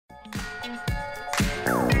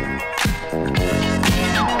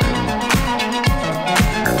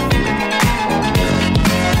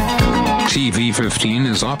Tv15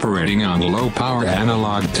 is operating on low-power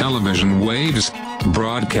analog television waves,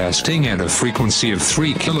 broadcasting at a frequency of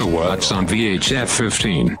 3 kilowatts on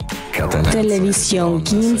VHF-15. Televisión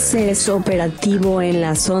 15 es operativo en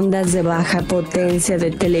las ondas de baja potencia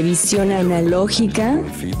de televisión analógica.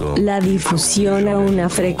 La difusión a una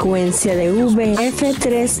frecuencia de VF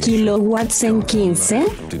 3 kilowatts en 15.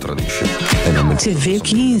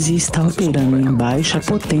 TV15 está operando em baixa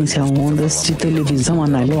potência ondas de televisão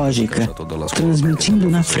analógica, transmitindo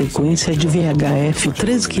na frequência de VHF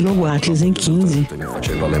 3 kW em 15.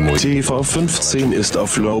 Tv15 ist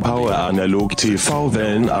auf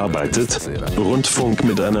Low-Power-Analog-TV-Wellen arbeitet. Rundfunk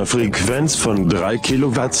mit einer Frequenz von 3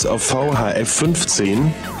 kW auf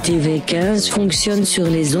VHF-15. TV15 fonctionne sur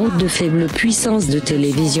les ondes de faible puissance de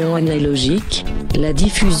télévision analogique. La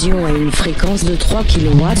diffusion à une fréquence de 3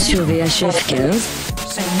 kW sur VHF-15.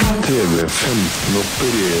 TV15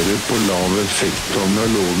 opererer på lav effekt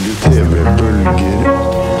analoge TV-bølger.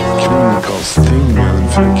 Kringkasting med en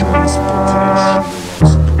frekvens på 3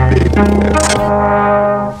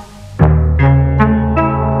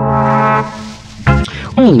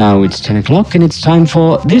 Well, now it's 10 o'clock and it's time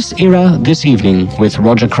for This Era, This Evening with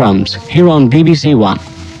Roger Crumbs, here on BBC One.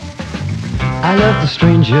 I love the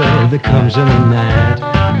stranger that comes in the night,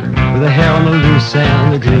 with her hair on the loose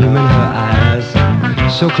and a gleam in her eyes.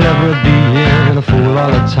 So clever at being a fool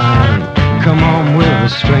all the time. Come on with a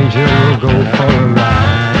stranger, we'll go for a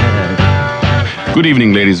ride. Good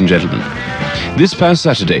evening, ladies and gentlemen. This past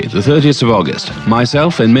Saturday, the 30th of August,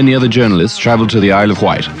 myself and many other journalists travelled to the Isle of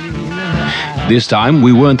Wight. This time,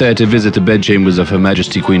 we weren't there to visit the bedchambers of Her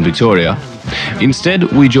Majesty Queen Victoria. Instead,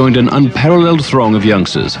 we joined an unparalleled throng of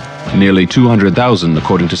youngsters, nearly 200,000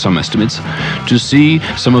 according to some estimates, to see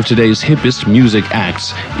some of today's hippest music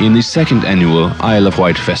acts in the second annual Isle of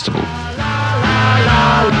Wight Festival.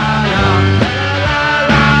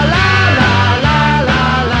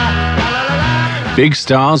 Big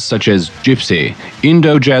stars such as Gypsy,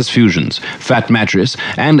 Indo-Jazz Fusions, Fat Mattress,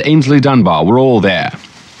 and Ainsley Dunbar were all there.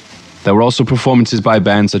 There were also performances by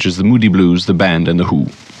bands such as the Moody Blues, The Band, and The Who.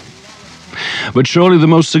 But surely the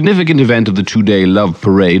most significant event of the two-day Love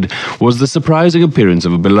Parade was the surprising appearance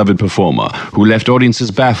of a beloved performer who left audiences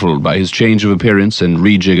baffled by his change of appearance and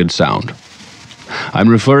rejiggered sound. I'm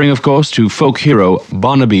referring, of course, to folk hero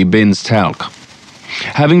Barnaby Binns Talc.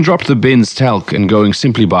 Having dropped the Binns Talc and going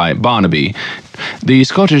simply by Barnaby, the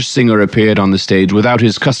Scottish singer appeared on the stage without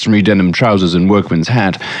his customary denim trousers and workman's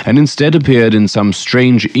hat, and instead appeared in some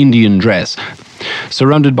strange Indian dress,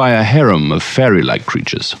 surrounded by a harem of fairy-like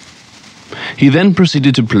creatures. He then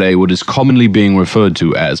proceeded to play what is commonly being referred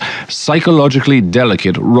to as psychologically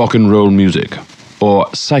delicate rock and roll music, or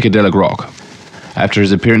psychedelic rock. After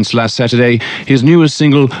his appearance last Saturday, his newest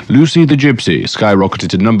single, Lucy the Gypsy, skyrocketed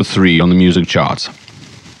to number 3 on the music charts.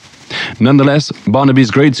 Nonetheless,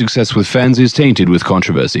 Barnaby's great success with fans is tainted with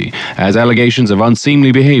controversy, as allegations of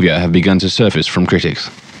unseemly behavior have begun to surface from critics.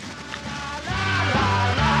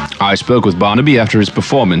 I spoke with Barnaby after his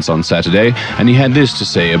performance on Saturday, and he had this to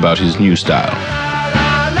say about his new style.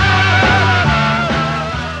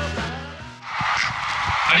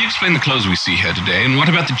 How do you explain the clothes we see here today, and what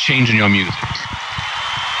about the change in your music?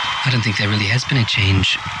 I don't think there really has been a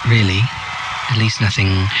change, really. At least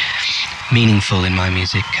nothing meaningful in my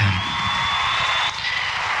music.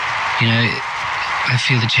 I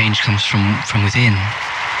feel the change comes from within,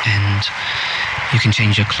 and you can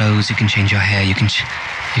change your clothes, you can change your hair, you can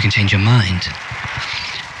change your mind,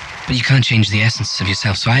 but you can't change the essence of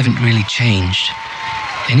yourself. So I haven't really changed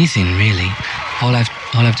anything, really. All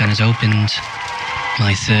I've done is opened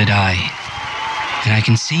my third eye, and I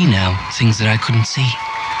can see now things that I couldn't see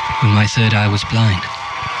when my third eye was blind.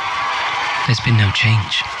 There's been no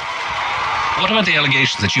change. What about the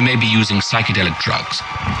allegations that you may be using psychedelic drugs?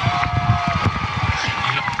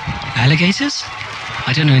 Alligators?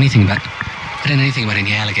 I don't know anything about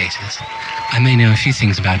any alligators. I may know a few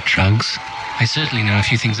things about drugs. I certainly know a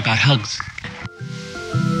few things about hugs.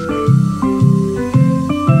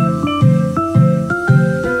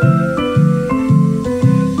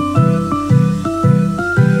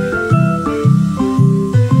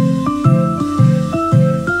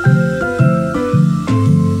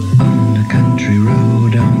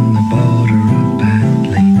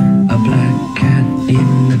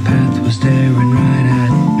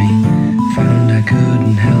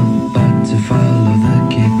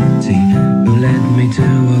 Who led me to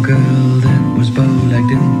a girl that was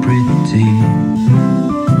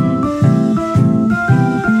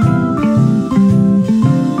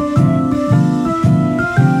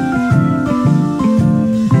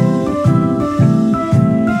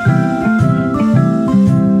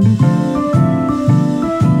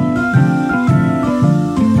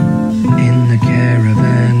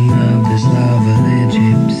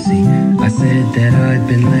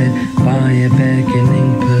been led by a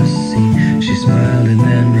beckoning pussy. She smiled and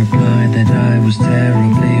then replied that I was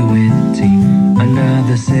terribly witty.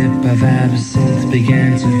 Another sip of absinthe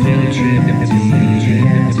began to filter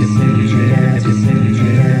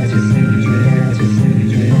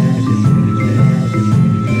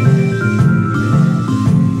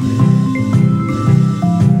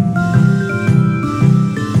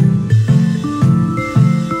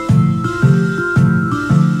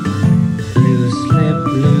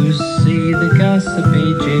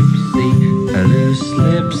gossipy gypsy. A loose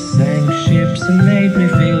lip sank ships and made me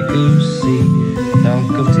feel goosey.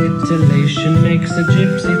 Talk of titillation makes a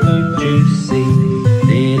gypsy food juicy.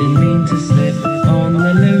 Didn't mean to slip on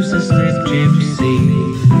the loosest lip, gypsy.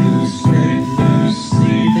 Loose lip,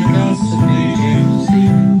 Lucy, the gossipy gypsy.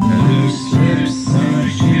 A loose lip sank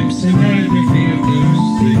ships and made me feel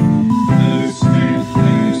goosey. Loose lip,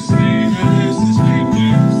 Lucy, the loosest lip,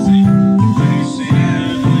 gypsy. Lucy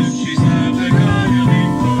and Lucy's have the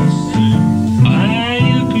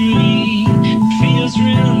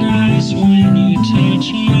real nice when you touch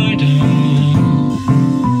my dog.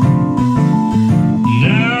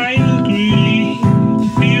 I agree, it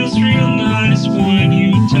feels real nice when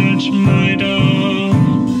you touch my dog.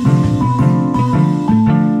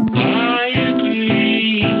 I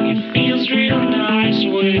agree, it feels real nice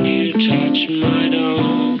when you touch my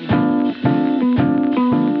dog.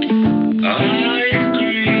 I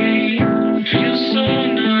agree, it feels so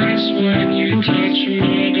nice when you touch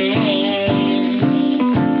my dog.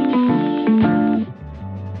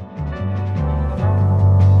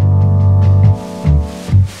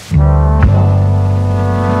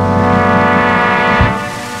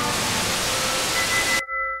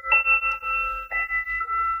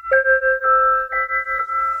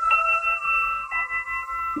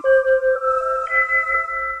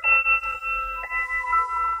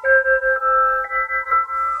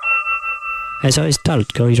 As I was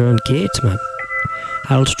told, guys around gates, man.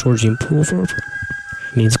 Halt towards you over.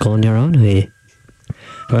 Means going your own way.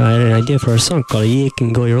 But I had an idea for a song called You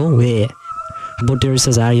Can Go Your Own Way. But there it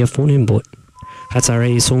says, are you phoning? But that's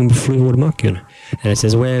already a song before you would mock, you know. And it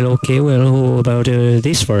says, well, okay, well, how about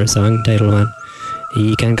this for a song title, man?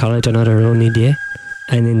 You can call it Another Lonely Day.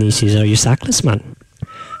 And then he says, are you sackless, man?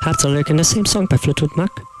 That's all like in the same song by Fleetwood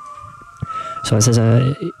Mac. So I says,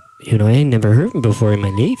 you know, I ain't never heard him before in my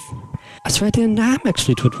life. That's why I didn't know I'm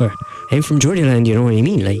actually Fleetwood. I'm from Jordyland, you know what I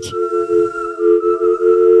mean, like.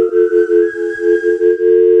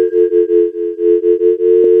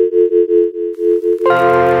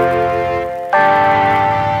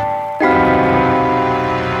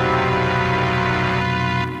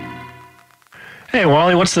 Hey,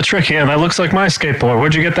 Wally, what's the trick here? That looks like my skateboard.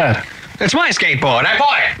 Where'd you get that? It's my skateboard. I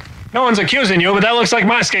bought it. No one's accusing you, but that looks like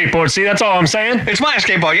my skateboard. See, that's all I'm saying. It's my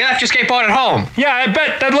skateboard. You left your skateboard at home. Yeah, I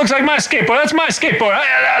bet. That looks like my skateboard. That's my skateboard.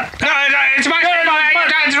 It's my skateboard.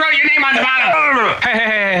 Just wrote your name on the bottom.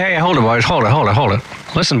 Hey, hold it, boys. Hold it.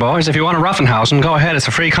 Listen, boys, if you want a Ruffenhausen, go ahead. It's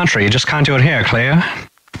a free country. You just can't do it here, clear?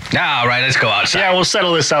 All right, let's go outside. Yeah, we'll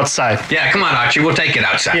settle this outside. Yeah, come on, Archie. We'll take it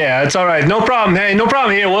outside. Yeah, it's all right. No problem. Hey, no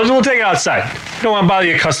problem here. We'll take it outside. Don't want to bother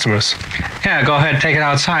your customers. Yeah, go ahead. Take it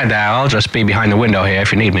outside there. I'll just be behind the window here.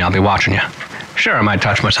 If you need me, I'll be watching you. Sure, I might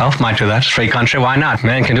touch myself. Might do that. It's free country. Why not?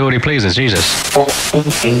 Man can do what he pleases. Jesus.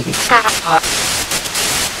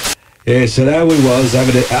 Yeah, so there we was,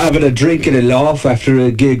 having a drink and a laugh after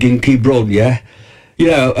a gig in Quiberon, yeah? You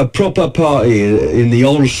know, a proper party in the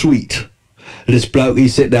ensuite. And this bloke,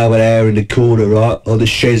 he's sitting over there in the corner, right, on the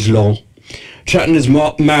chaise-longue, chatting his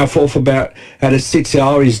mouth off about how the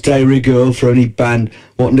sitar is de rigueur for any band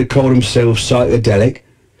wanting to call themselves psychedelic.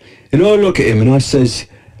 And I look at him and I says,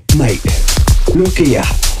 mate, look here,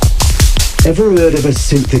 ever heard of a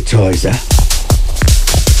synthesizer?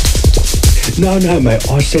 No, mate,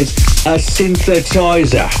 I says, a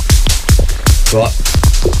synthesizer. Right,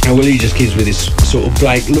 and well, he just gives me this sort of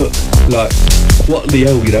blank look, like, what the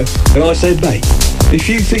hell, you know? And I said, mate, if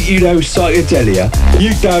you think you know psychedelia,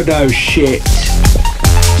 you don't know shit.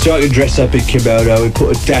 So I can dress up in kimono and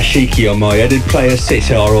put a dashiki on my head and play a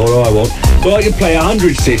sitar all I want. But I can play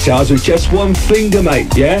 100 sitars with just one finger,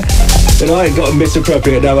 mate, yeah? And I ain't got to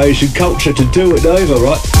misappropriate no Asian culture to do it either,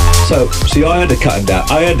 right? So, see, I had to cut him down.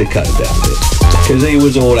 a bit. Because he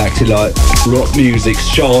was all acting like rock music's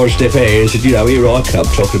charged affairs, and, you know, here I come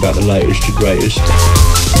talking about the latest and greatest.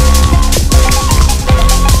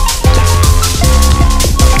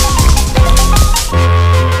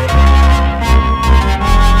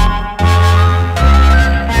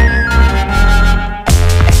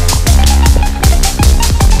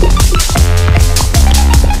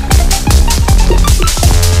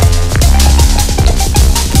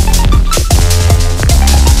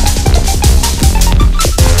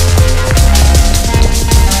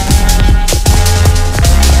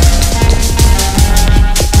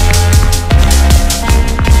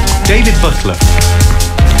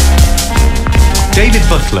 David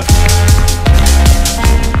Butler.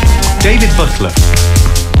 David Butler.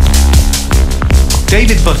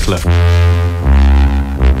 David Butler.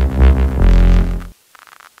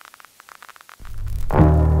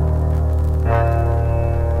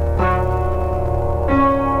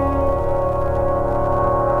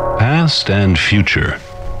 Past and future.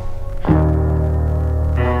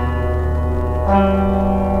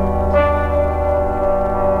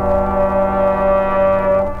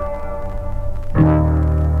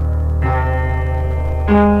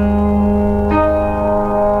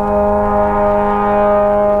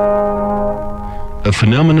 A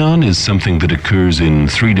phenomenon is something that occurs in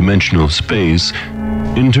three-dimensional space,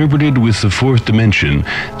 interpreted with the fourth dimension,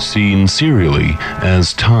 seen serially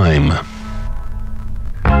as time.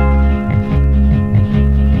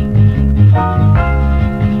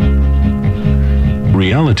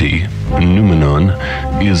 Reality, noumenon,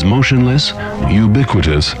 is motionless,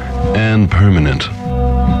 ubiquitous, and permanent.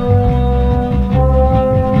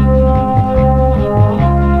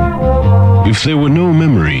 If there were no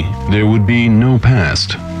memory, there would be no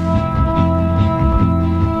past.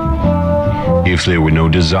 If there were no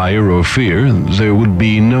desire or fear, there would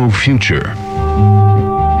be no future.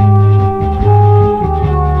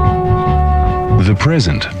 The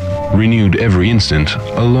present, renewed every instant,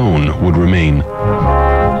 alone would remain.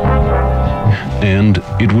 And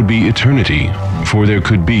it would be eternity, for there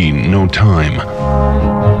could be no time.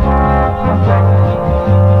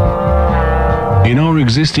 In our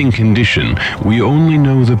existing condition, we only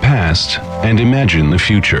know the past and imagine the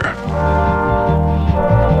future.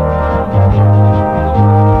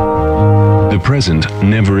 The present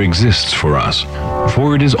never exists for us,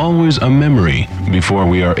 for it is always a memory before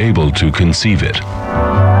we are able to conceive it.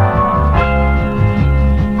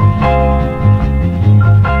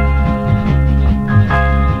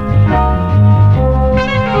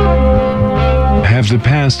 Have the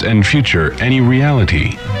past and future any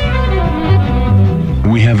reality?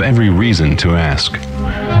 We have every reason to ask.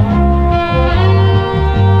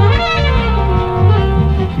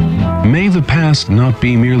 May the past not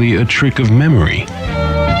be merely a trick of memory?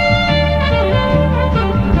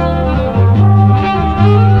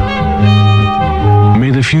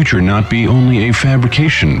 May the future not be only a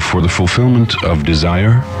fabrication for the fulfillment of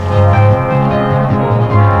desire?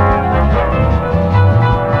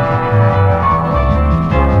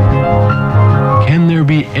 Can there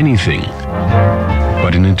be anything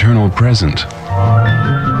but an eternal present?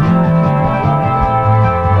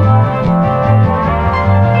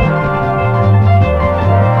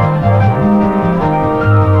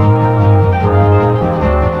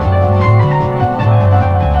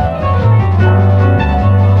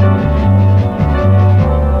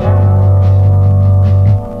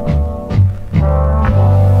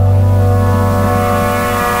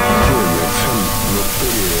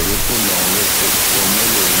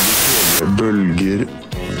 Bølger.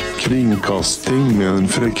 Kringkasting med en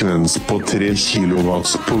frekvens på 3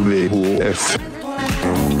 kilowatts på VHF.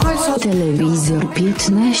 Telewizor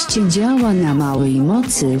 15 działa na małej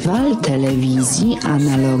mocy fal telewizji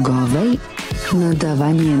analogowej.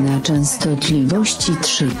 Nadawanie na częstotliwości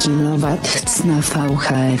 3 kW na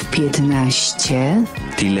VHF 15.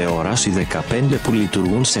 Τηλεόραση 15 που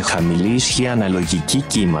λειτουργούν σε χαμηλή ισχύ αναλογική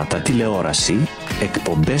κύματα τηλεόραση.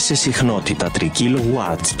 Εκπομπές σε συχνότητα 3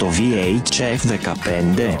 kW το VHF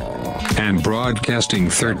 15. And broadcasting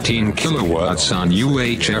 13 kilowatts on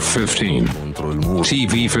UHF 15.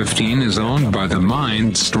 TV15 is owned by the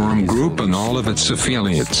Mindstorm Group and all of its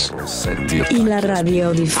affiliates. Y la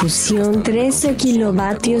radiodifusión 13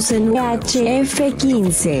 kilovatios en UHF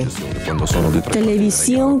 15.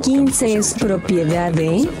 Televisión 15 es propiedad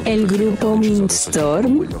de el grupo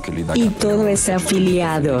Mindstorm y todo es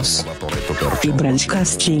afiliados. E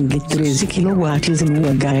broadcasting 13 kW em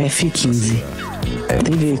UHF 15.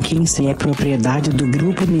 TV15 é propriedade do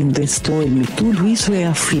grupo Mindstorm, tudo isso é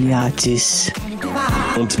afiliates.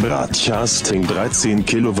 Und Broadcasting 13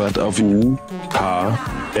 Kilowatt auf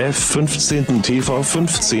UHF 15.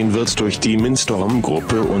 TV15 wird durch die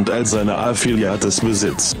Mindstorm-Gruppe und all seine Affiliates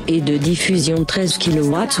besitzt. Et de diffusion 13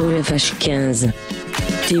 kW au UHF 15.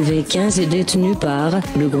 TV15 est détenu par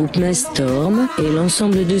le groupe Mindstorm et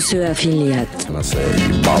l'ensemble de ceux affiliates.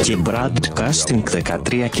 Και broadcasting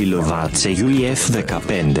 13 kW σε UHF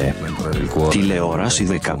 15.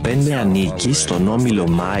 Τηλεόραση 15 annichi στον όμιλο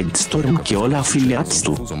Mindstorm και όλα affiliates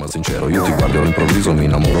του. Insomma, sincero, io ti guardo all'improvviso, mi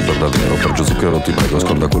innamoro per davvero. Per Gesù che ti prego,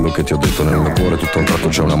 ascolta quello che ti ho detto nel mio cuore. Tutto a un tratto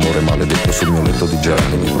c'è un amore maledetto sul mio letto di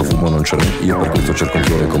gerani. Di profumo non ce n'è, io per questo cerco un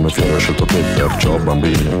fiore come fiore ho scelto te. Perciò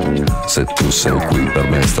bambino, se tu sei qui per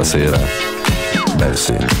me stasera, beh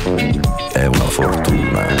sì, è una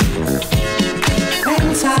fortuna.